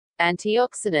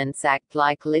Antioxidants act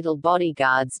like little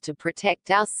bodyguards to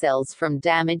protect our cells from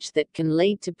damage that can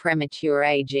lead to premature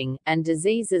aging, and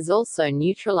diseases. Also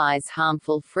neutralize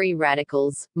harmful free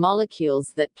radicals,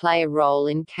 molecules that play a role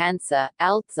in cancer,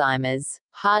 Alzheimer's,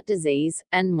 heart disease,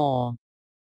 and more.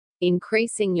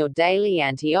 Increasing your daily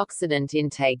antioxidant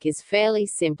intake is fairly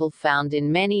simple, found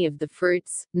in many of the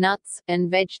fruits, nuts,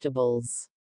 and vegetables.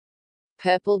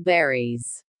 Purple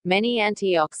berries. Many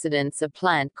antioxidants are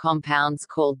plant compounds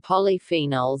called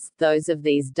polyphenols. Those of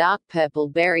these dark purple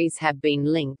berries have been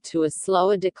linked to a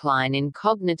slower decline in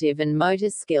cognitive and motor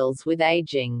skills with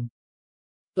aging.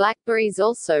 Blackberries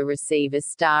also receive a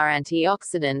star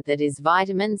antioxidant that is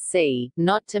vitamin C,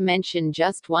 not to mention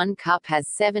just 1 cup has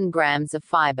 7 grams of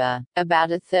fiber,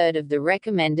 about a third of the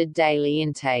recommended daily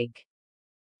intake.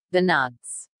 The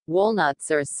nuts.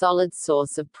 Walnuts are a solid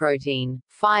source of protein,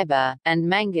 fiber, and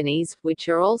manganese, which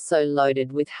are also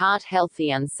loaded with heart-healthy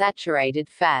unsaturated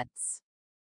fats.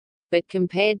 But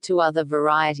compared to other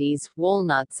varieties,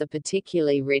 walnuts are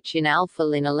particularly rich in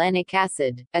alpha-linolenic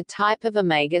acid, a type of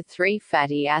omega-3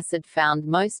 fatty acid found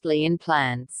mostly in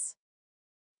plants.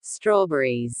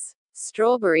 Strawberries.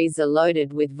 Strawberries are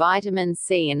loaded with vitamin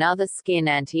C and other skin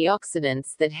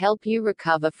antioxidants that help you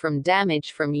recover from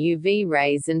damage from UV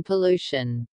rays and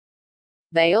pollution.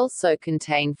 They also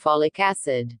contain folic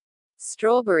acid.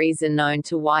 Strawberries are known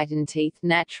to whiten teeth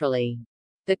naturally.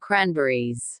 The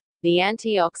cranberries. The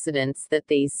antioxidants that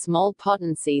these small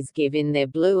potencies give in their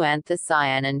blue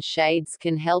anthocyanin shades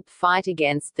can help fight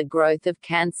against the growth of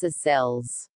cancer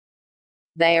cells.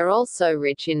 They are also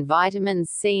rich in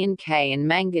vitamins C and K and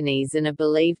manganese and are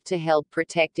believed to help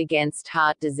protect against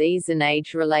heart disease and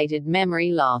age-related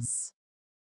memory loss.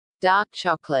 Dark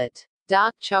chocolate.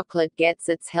 Dark chocolate gets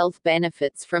its health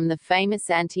benefits from the famous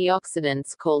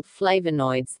antioxidants called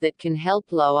flavonoids that can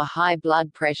help lower high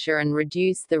blood pressure and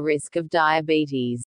reduce the risk of diabetes.